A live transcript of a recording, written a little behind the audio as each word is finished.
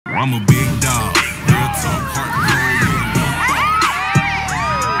I'm a big dog. Real talk, heart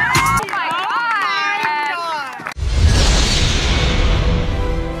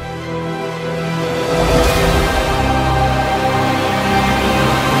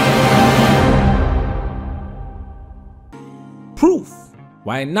Proof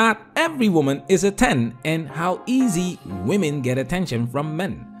why not every woman is a 10 and how easy women get attention from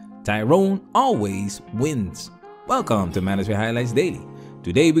men. Tyrone always wins. Welcome to Manosphere Highlights Daily.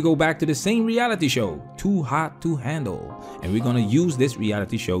 Today we go back to the same reality show, Too Hot to Handle, and we're gonna use this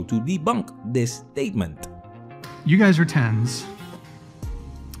reality show to debunk this statement. You guys are 10s,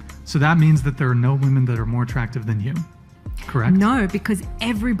 so that means that there are no women that are more attractive than you, correct? No, because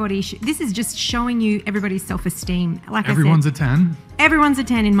everybody, this is just showing you everybody's self-esteem. Like Everyone's I said, a 10? Everyone's a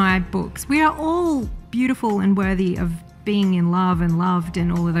 10 in my books. We are all beautiful and worthy of being in love and loved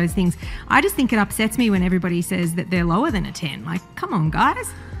and all of those things. I just think it upsets me when everybody says that they're lower than a 10. Like, come on, guys.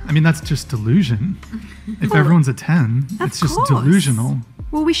 I mean, that's just delusion. If everyone's a 10, it's just delusional.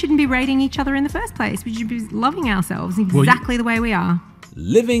 Well, we shouldn't be rating each other in the first place. We should be loving ourselves exactly the way we are.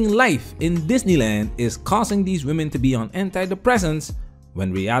 Living life in Disneyland is causing these women to be on antidepressants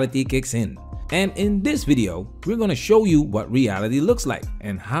when reality kicks in. And in this video, we're going to show you what reality looks like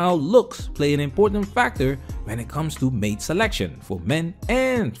and how looks play an important factor when it comes to mate selection for men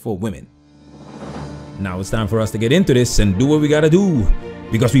and for women. Now it's time for us to get into this and do what we gotta do,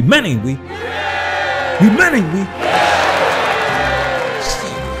 because we men, ain't we? We men, ain't we?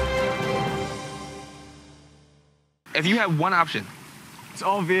 If you had one option. It's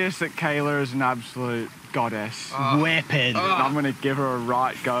obvious that Kayla is an absolute goddess. Weapon. I'm gonna give her a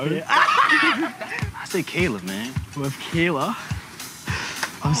right go. I say Kayla, man. With Kayla.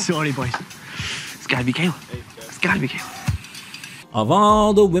 I'm sorry, boys. It's gotta be Kayla. It's gotta be Kayla. Of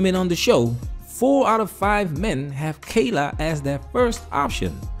all the women on the show, 4 out of 5 men have Kayla as their first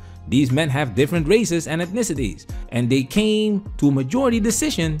option. These men have different races and ethnicities, and they came to a majority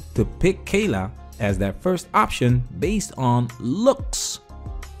decision to pick Kayla as their first option based on looks.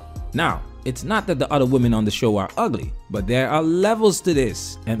 Now, it's not that the other women on the show are ugly, but there are levels to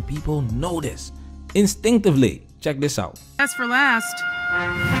this, and people know this instinctively. Check this out. As for last.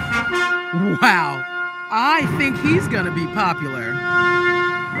 Wow, I think he's gonna be popular.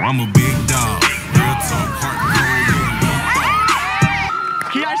 I'm a big dog. Real talk, heart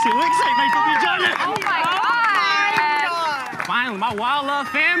He actually looks like my baby Jordan. Oh my God! Finally, my wild love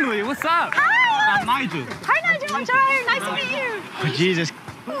family. What's up? Hi! I'm Nigel. Hi, Nigel. I'm Tyron. Nice to meet you. Oh, Jesus.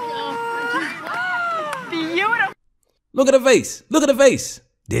 Beautiful. Look at the face. Look at the face.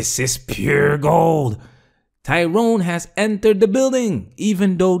 This is pure gold. Tyrone has entered the building.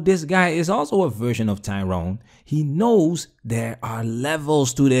 Even though this guy is also a version of Tyrone, he knows there are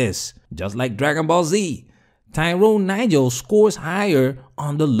levels to this. Just like Dragon Ball Z. Tyrone Nigel scores higher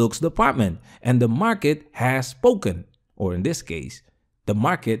on the looks department, and the market has spoken. Or in this case, the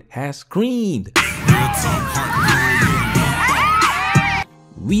market has screamed.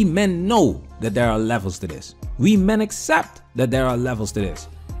 We men know that there are levels to this. We men accept that there are levels to this.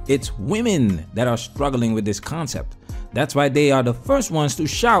 It's women that are struggling with this concept. That's why they are the first ones to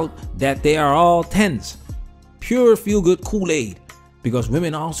shout that they are all 10s. Pure feel-good Kool-Aid. Because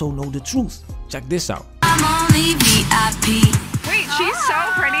women also know the truth. Check this out. I'm only VIP. Wait, she's so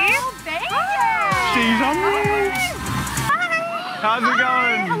pretty. Oh, thank you. She's on me. How's it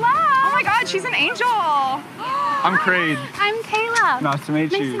going? Hello. Oh my God, she's an angel. I'm Creed. I'm Kayla. Nice to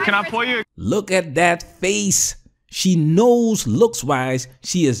meet you. Can I pour you? Look at that face. She knows looks-wise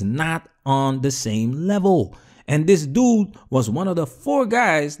she is not on the same level. And this dude was one of the 4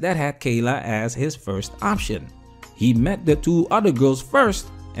 guys that had Kayla as his first option. He met the 2 other girls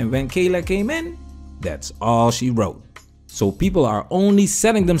first, and when Kayla came in, that's all she wrote. So people are only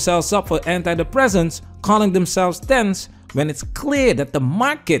setting themselves up for antidepressants, calling themselves 10s, when it's clear that the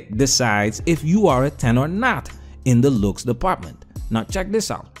market decides if you are a 10 or not in the looks department. Now check this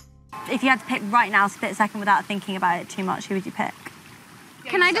out. If you had to pick right now, split second without thinking about it too much, who would you pick?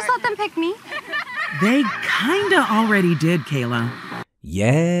 Can I just let them pick me? They kinda already did, Kayla.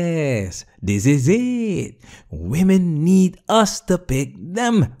 Yes, this is it. Women need us to pick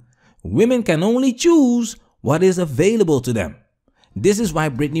them. Women can only choose what is available to them. This is why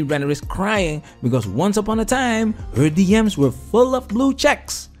Brittany Renner is crying, because once upon a time, her DMs were full of blue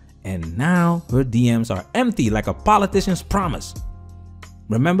checks. And now her DMs are empty like a politician's promise.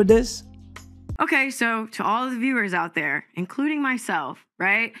 Remember this? Okay, so to all of the viewers out there, including myself,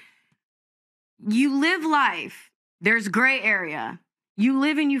 right? You live life. There's gray area. You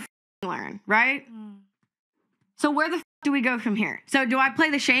live and you learn, right? So where the do we go from here? So do I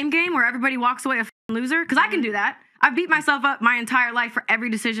play the shame game where everybody walks away a loser? Because I can do that. I've beat myself up my entire life for every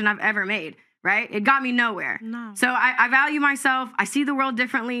decision I've ever made, right? It got me nowhere. No. So I value myself. I see the world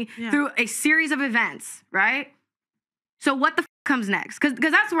differently through a series of events, right? So what the comes next?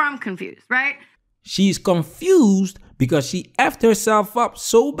 Because that's where I'm confused, right? She's confused because she effed herself up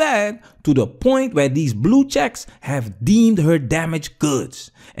so bad to the point where these blue checks have deemed her damaged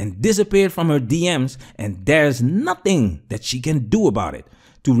goods and disappeared from her DMs, and there's nothing that she can do about it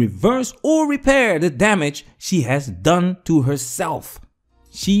to reverse or repair the damage she has done to herself.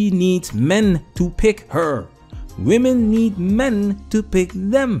 She needs men to pick her. Women need men to pick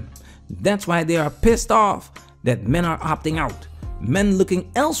them. That's why they are pissed off that men are opting out. Men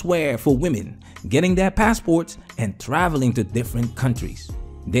looking elsewhere for women, getting their passports and traveling to different countries.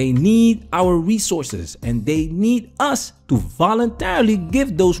 They need our resources, and they need us to voluntarily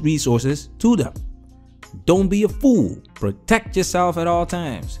give those resources to them. Don't be a fool. Protect yourself at all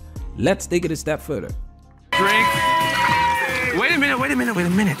times. Let's take it a step further. Drink. Wait a minute.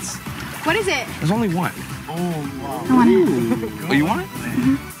 What is it? There's only one. I want it. Oh, you want it?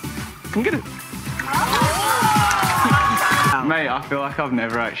 Come get it. Mate, I feel like I've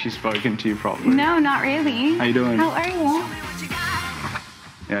never actually spoken to you properly. No, not really. How you doing? How are you?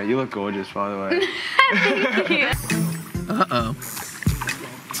 Yeah, you look gorgeous, by the way. Thank you. Uh-oh.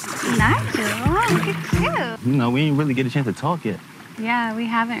 Nigel, look at you. You know, we ain't really get a chance to talk yet. Yeah, we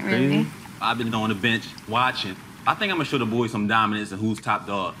haven't really. I've been on the bench watching. I think I'm gonna show the boys some dominance and who's top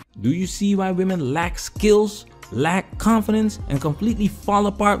dog. Do you see why women lack skills, lack confidence, and completely fall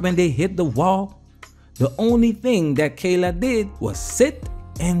apart when they hit the wall? The only thing that Kayla did was sit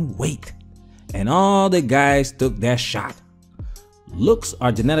and wait. And all the guys took their shot. Looks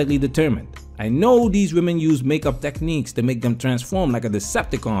are genetically determined. I know these women use makeup techniques to make them transform like a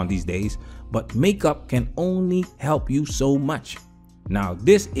Decepticon these days, but makeup can only help you so much. Now,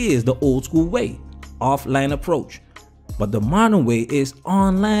 this is the old school way, offline approach. But the modern way is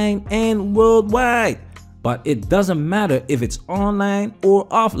online and worldwide. But it doesn't matter if it's online or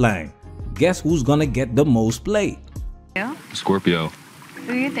offline. Guess who's gonna get the most play? Scorpio.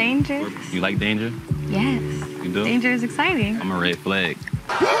 Are you dangerous? You like danger? Yes. You do? Danger is exciting. I'm a red flag.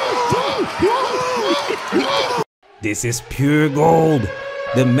 This is pure gold.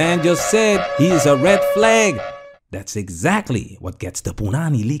 The man just said he is a red flag. That's exactly what gets the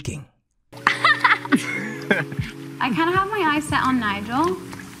punani leaking. I kind of have my eyes set on Nigel,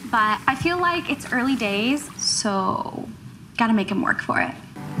 but I feel like it's early days, so gotta make him work for it.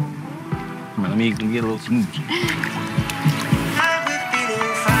 Come on, let me get a little smooch.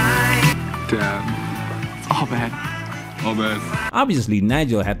 Damn. All bad. Oh, bad. Obviously,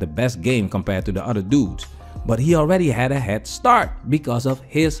 Nigel had the best game compared to the other dudes, but he already had a head start because of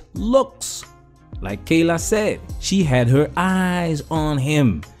his looks. Like Kayla said, she had her eyes on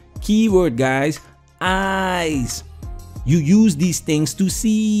him. Keyword, guys, eyes. You use these things to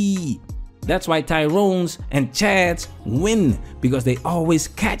see. That's why Tyrones and Chads win, because they always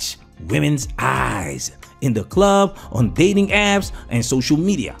catch women's eyes in the club, on dating apps, and social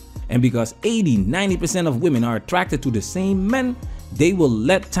media. And because 80-90% of women are attracted to the same men, they will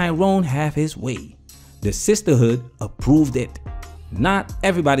let Tyrone have his way. The sisterhood approved it. Not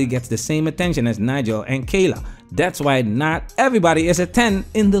everybody gets the same attention as Nigel and Kayla. That's why not everybody is a 10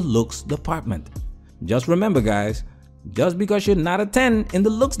 in the looks department. Just remember, guys, just because you're not a 10 in the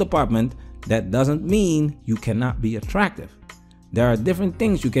looks department, that doesn't mean you cannot be attractive. There are different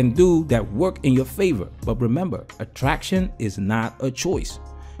things you can do that work in your favor, but remember, attraction is not a choice.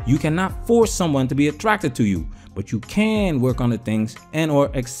 You cannot force someone to be attracted to you, but you can work on the things and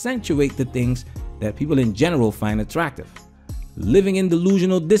or accentuate the things that people in general find attractive. Living in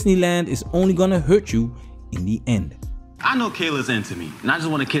delusional Disneyland is only gonna hurt you in the end. I know Kayla's into me, and I just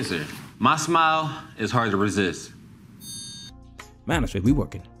want to kiss her. My smile is hard to resist. Manosphere, we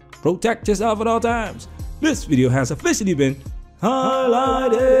working. Protect yourself at all times. This video has officially been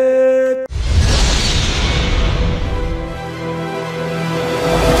highlighted.